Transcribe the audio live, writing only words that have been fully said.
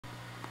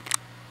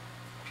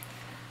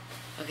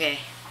Okay.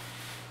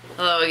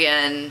 Hello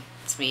again.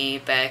 It's me,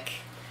 Beck.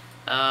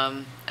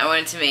 I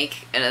wanted to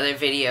make another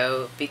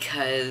video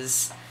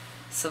because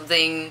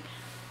something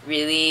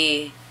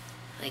really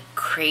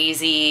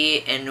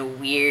crazy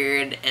and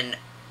weird and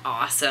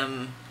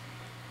awesome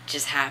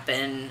just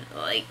happened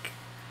like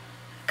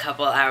a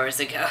couple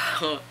hours ago.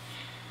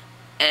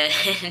 and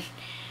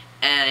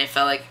and I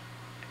felt like,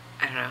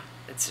 I don't know,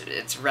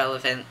 it's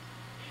relevant,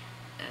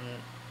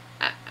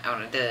 and I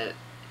wanted to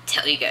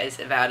tell you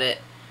guys about it.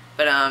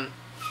 But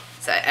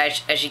so I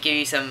should give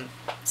you some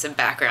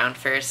background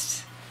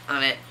first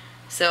on it.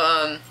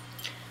 So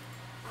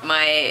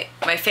my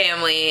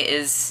family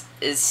is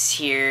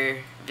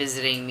here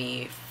visiting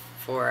me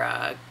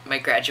for my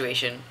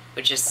graduation,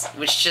 which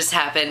just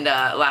happened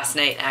last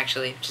night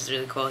actually, which is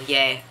really cool.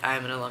 Yay,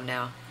 I'm an alum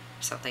now,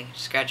 or something.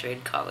 Just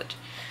graduated college.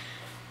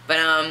 But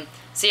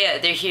so yeah,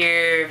 they're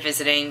here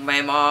visiting.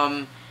 My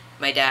mom,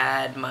 my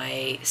dad,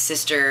 my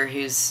sister,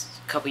 who's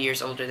a couple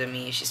years older than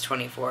me. She's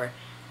 24,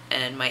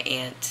 and my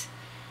aunt.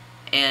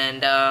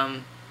 And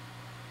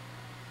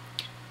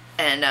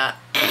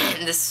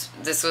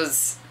this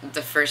was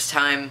the first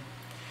time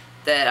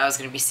that I was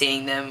going to be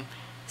seeing them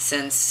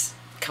since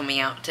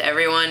coming out to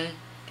everyone,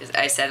 because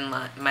I said in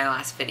my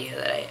last video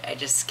that I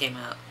just came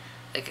out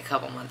like a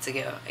couple months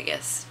ago, I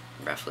guess,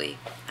 roughly,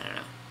 I don't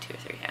know, 2 or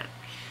 3, I don't know.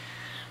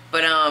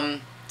 But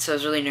so I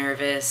was really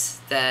nervous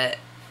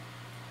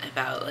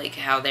about like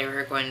how they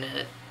were going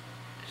to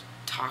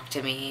talk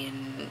to me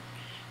and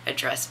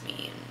address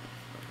me and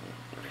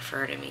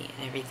refer to me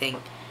and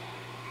everything,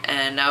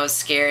 and I was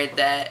scared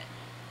that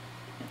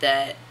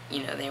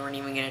you know, they weren't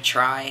even gonna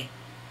try,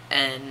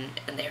 and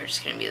they were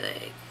just gonna be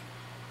like,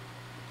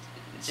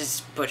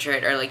 just butcher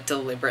it or like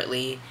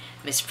deliberately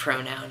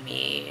mispronoun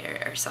me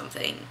or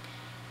something,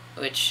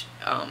 which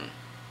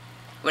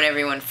when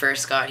everyone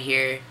first got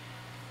here,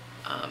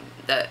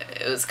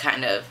 that it was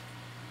kind of,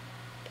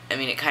 I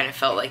mean, it kind of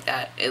felt like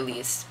that, at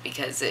least,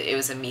 because it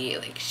was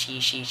immediately like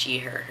she,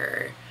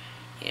 her,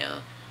 you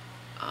know.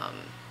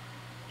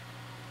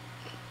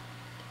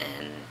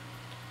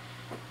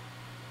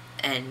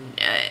 And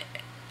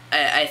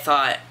I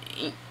thought,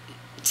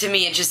 to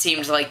me it just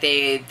seemed like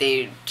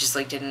they just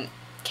like didn't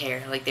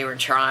care, like they weren't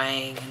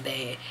trying, and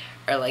they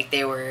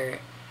were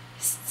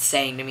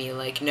saying to me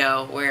like,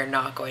 no, we're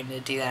not going to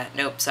do that,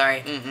 nope,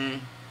 sorry,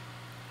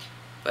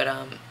 but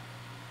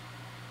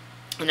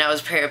and I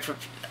was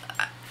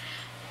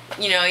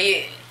you know,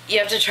 you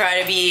have to try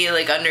to be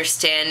like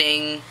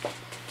understanding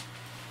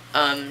to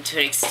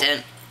an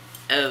extent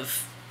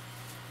of,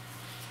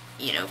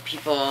 you know,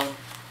 people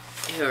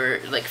who are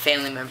like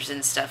family members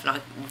and stuff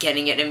not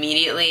getting it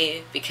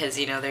immediately, because,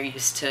 you know, they're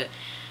used to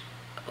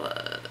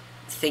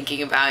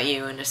thinking about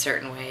you in a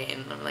certain way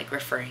and like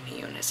referring to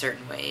you in a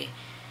certain way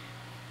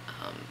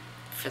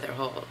for their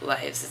whole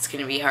lives. It's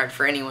going to be hard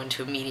for anyone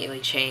to immediately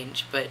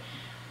change, but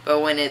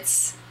when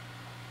it's,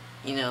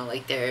 you know,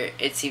 like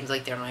it seems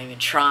like they're not even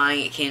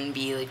trying, it can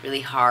be like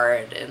really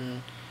hard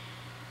and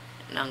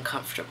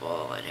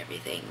uncomfortable and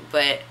everything.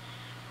 But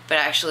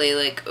actually,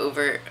 like,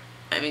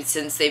 I mean,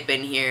 since they've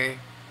been here,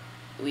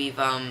 we've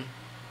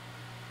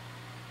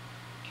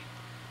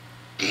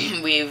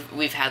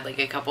we've had like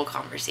a couple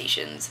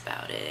conversations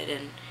about it,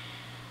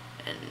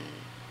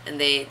 and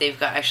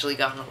they've actually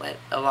gotten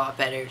a lot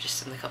better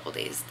just in the couple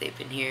days they've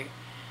been here.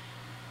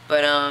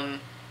 But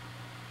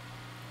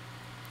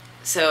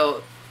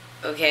so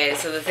okay,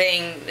 so the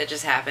thing that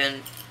just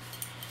happened.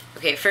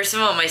 Okay, first of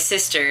all, my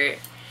sister.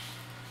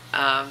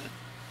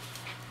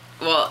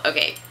 Well,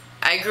 okay,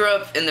 I grew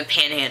up in the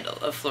Panhandle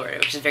of Florida,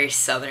 which is very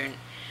southern.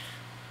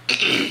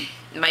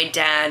 My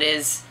dad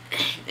is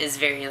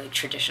very like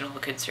traditional,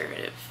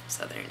 conservative,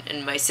 southern,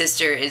 and my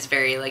sister is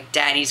very like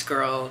daddy's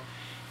girl,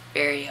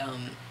 very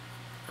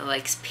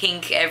likes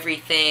pink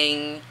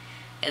everything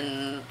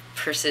and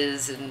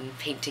purses and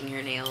painting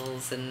her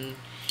nails, and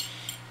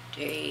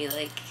very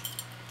like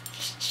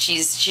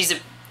she's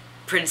a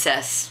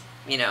princess,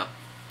 you know.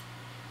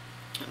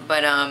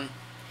 But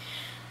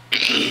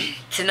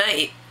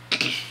tonight,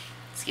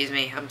 excuse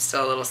me, I'm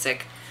still a little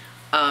sick.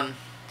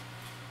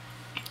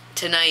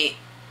 Tonight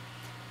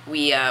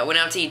we went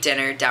out to eat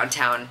dinner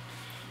downtown,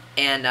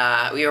 and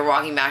we were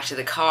walking back to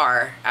the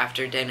car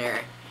after dinner,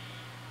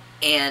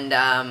 and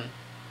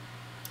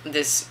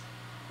this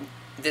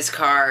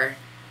car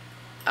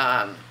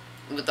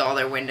with all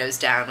their windows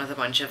down, with a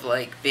bunch of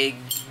like big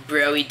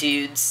bro-y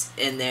dudes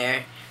in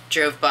there,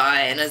 drove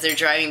by, and as they're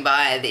driving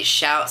by, they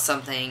shout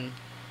something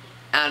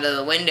out of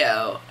the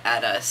window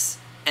at us,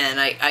 and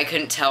I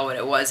couldn't tell what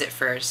it was at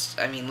first.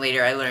 I mean,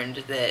 later I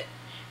learned that,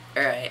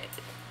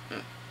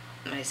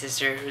 my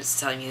sister was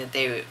telling me that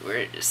they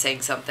were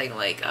saying something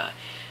like,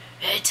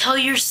 hey, tell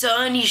your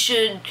son he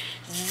should,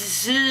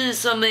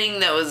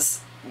 something that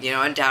was, you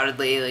know,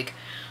 undoubtedly like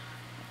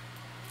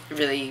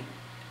really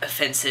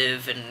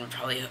offensive and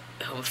probably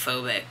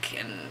homophobic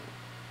and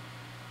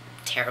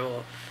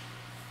terrible.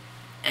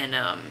 And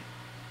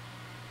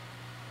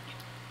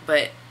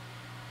but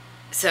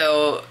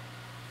so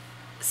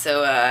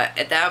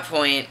at that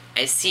point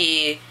I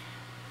see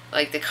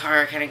like the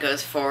car kind of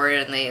goes forward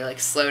and they like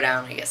slow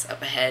down, I guess,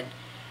 up ahead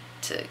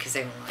because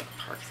they want to like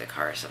park the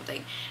car or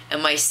something.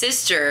 And my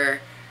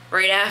sister,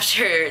 right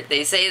after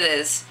they say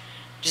this,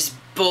 just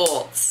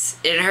bolts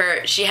in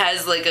her. She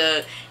has like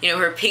a,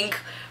 her pink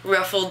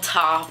ruffled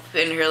top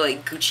and her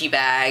like Gucci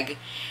bag,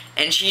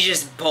 and she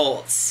just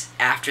bolts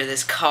after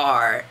this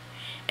car.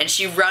 And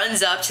she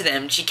runs up to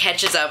them, she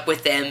catches up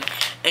with them,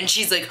 and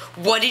she's like,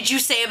 "What did you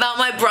say about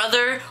my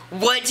brother?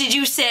 What did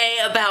you say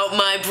about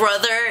my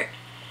brother?"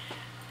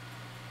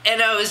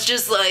 And I was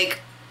just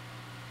like,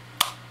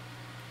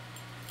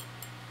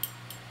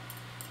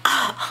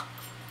 I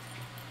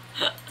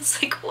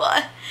was like,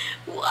 what?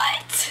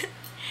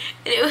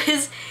 And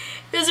it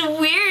was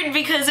weird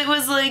because it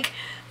was like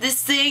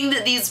this thing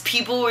that these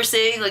people were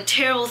saying, like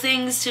terrible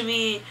things to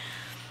me,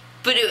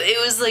 but it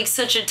was like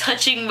such a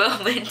touching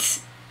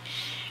moment.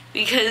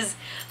 Because,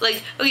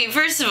 like, okay,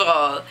 first of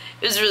all,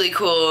 it was really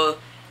cool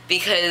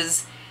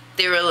because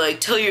they were like,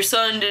 "Tell your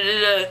son, da da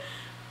da,"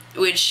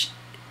 which,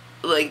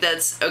 like,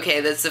 that's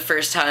the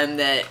first time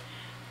that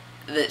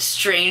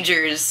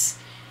strangers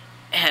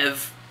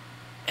have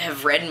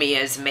read me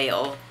as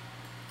male,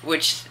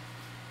 which,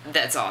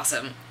 that's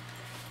awesome.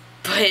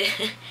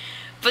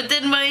 But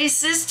then my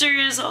sister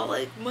is all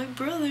like, "My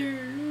brother,"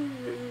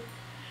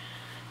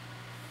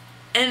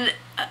 and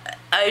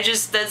I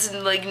just, that's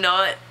like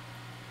not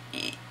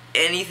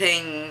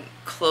anything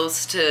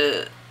close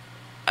to,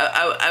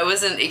 I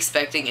wasn't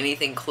expecting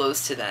anything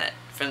close to that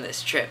from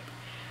this trip,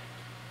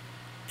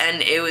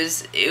 and it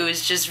was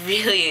just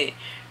really,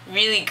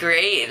 really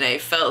great, and I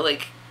felt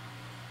like,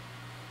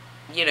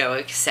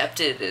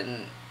 accepted,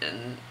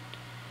 and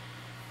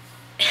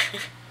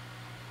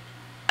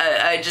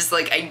I just,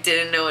 like, I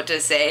didn't know what to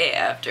say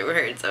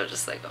afterwards. I was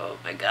just like, oh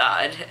my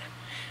god,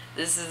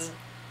 this is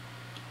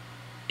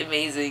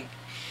amazing.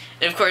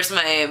 And of course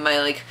my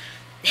like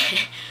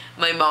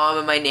my mom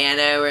and my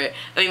nana were,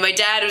 my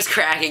dad was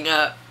cracking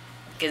up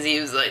because he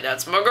was like,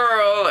 "That's my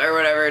girl," or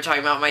whatever,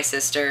 talking about my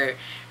sister,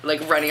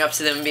 like running up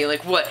to them and being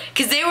like, "What?"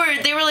 Because they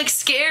were like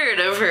scared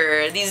of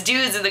her. These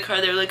dudes in the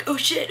car, they were like, oh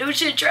shit,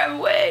 drive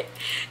away."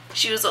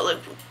 She was all like,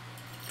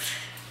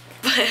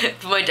 but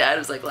my dad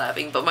was like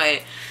laughing, but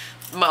my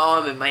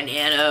mom and my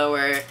nana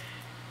were,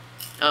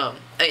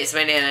 okay, so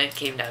my nana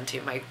came down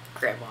to my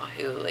grandma,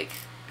 who, like,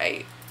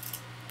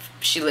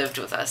 she lived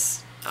with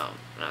us,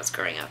 when I was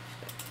growing up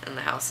in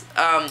the house,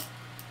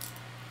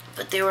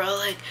 but they were all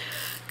like,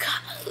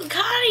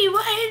 "Connie,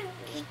 why,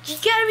 you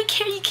gotta be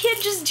careful, you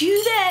can't just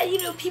do that,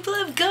 people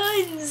have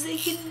guns, they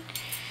can,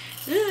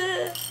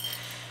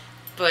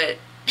 but,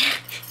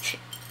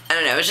 I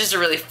don't know, it was just a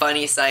really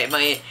funny sight.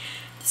 My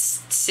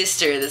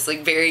sister, this,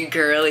 like, very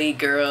girly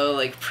girl,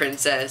 like,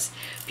 princess,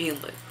 being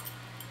like,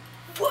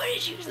 "What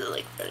did you do?"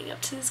 Like, running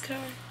up to this car.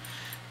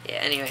 Yeah,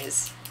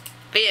 anyways.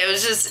 But yeah,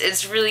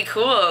 it's really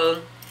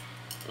cool,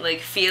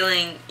 like,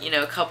 feeling,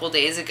 a couple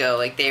days ago,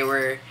 like, they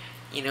were,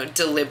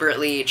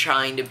 deliberately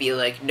trying to be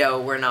like, "No,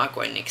 we're not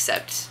going to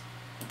accept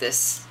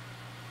this,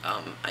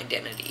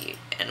 identity,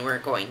 and we're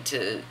going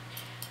to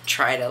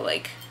try to,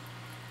 like,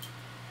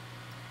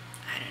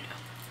 I don't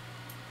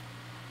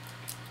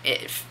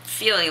know."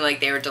 Feeling like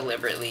they were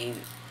deliberately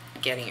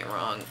getting it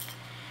wrong.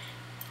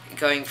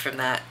 Going from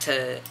that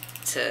to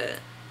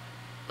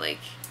like,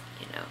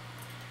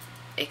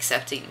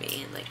 accepting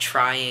me and, like,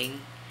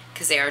 trying,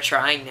 because they are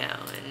trying now,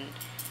 and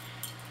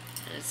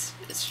it's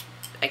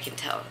I can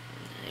tell,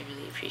 and I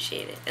really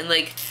appreciate it. And,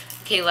 like,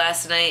 okay,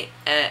 last night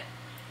at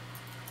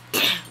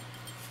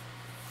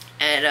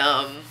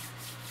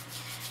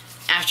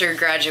after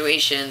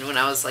graduation, when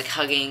I was, like,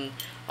 hugging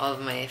all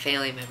of my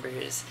family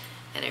members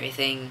and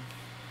everything,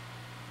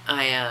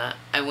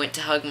 I went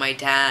to hug my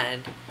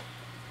dad,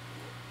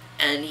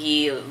 and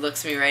he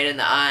looks me right in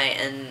the eye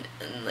and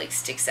like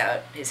sticks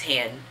out his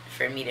hand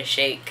for me to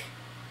shake,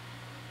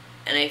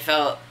 and I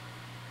felt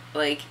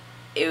like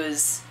it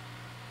was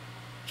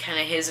kind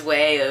of his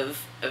way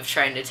of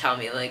trying to tell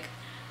me, like,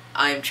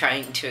 I'm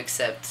trying to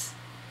accept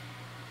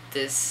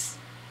this,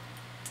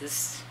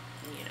 it's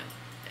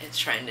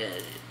trying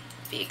to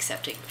be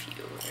accepting of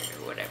you,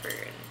 or whatever,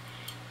 and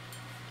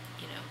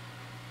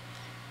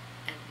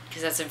and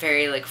because that's a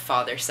very, like,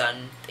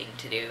 father-son thing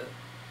to do.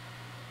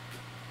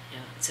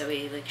 So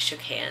we, like,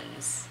 shook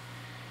hands,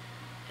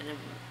 and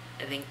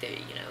I think that,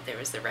 there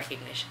was the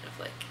recognition of,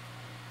 like,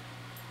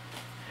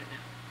 I don't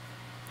know,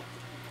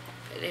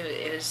 but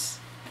it was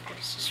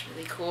just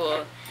really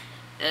cool,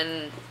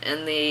 and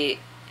the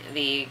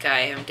guy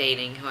I'm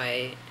dating, who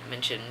I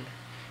mentioned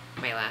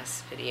in my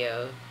last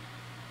video,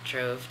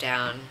 drove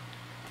down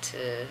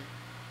to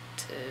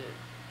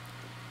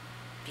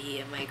be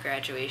at my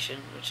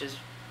graduation, which is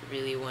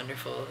really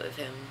wonderful of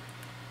him.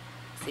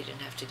 He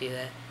didn't have to do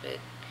that, but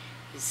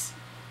he's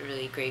a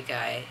really great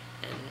guy,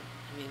 and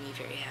it made me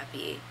very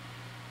happy,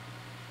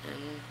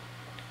 and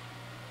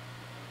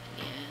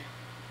yeah.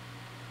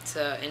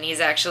 So, and he's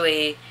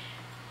actually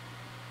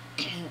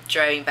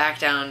driving back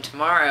down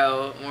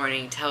tomorrow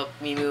morning to help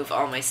me move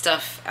all my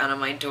stuff out of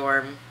my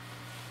dorm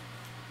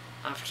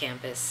off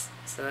campus,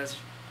 so that's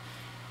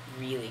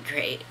really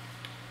great.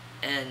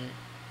 And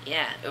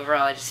yeah,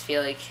 overall I just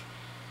feel like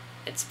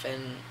it's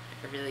been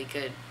a really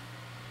good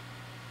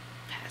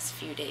past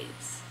few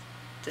days,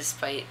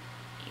 despite,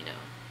 you know,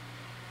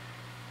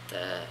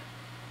 the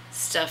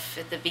stuff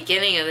at the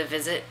beginning of the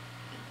visit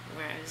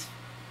where I was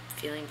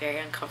feeling very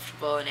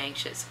uncomfortable and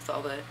anxious with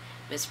all the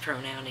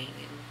mispronouncing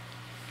and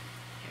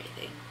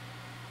everything.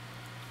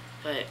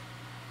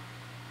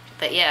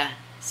 But yeah,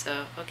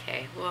 so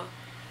okay, well,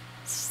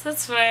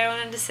 that's what I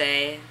wanted to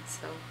say.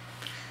 So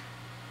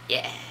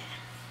yeah.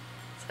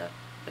 So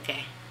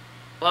okay.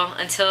 Well,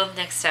 until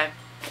next time.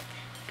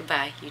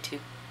 Goodbye,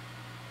 YouTube.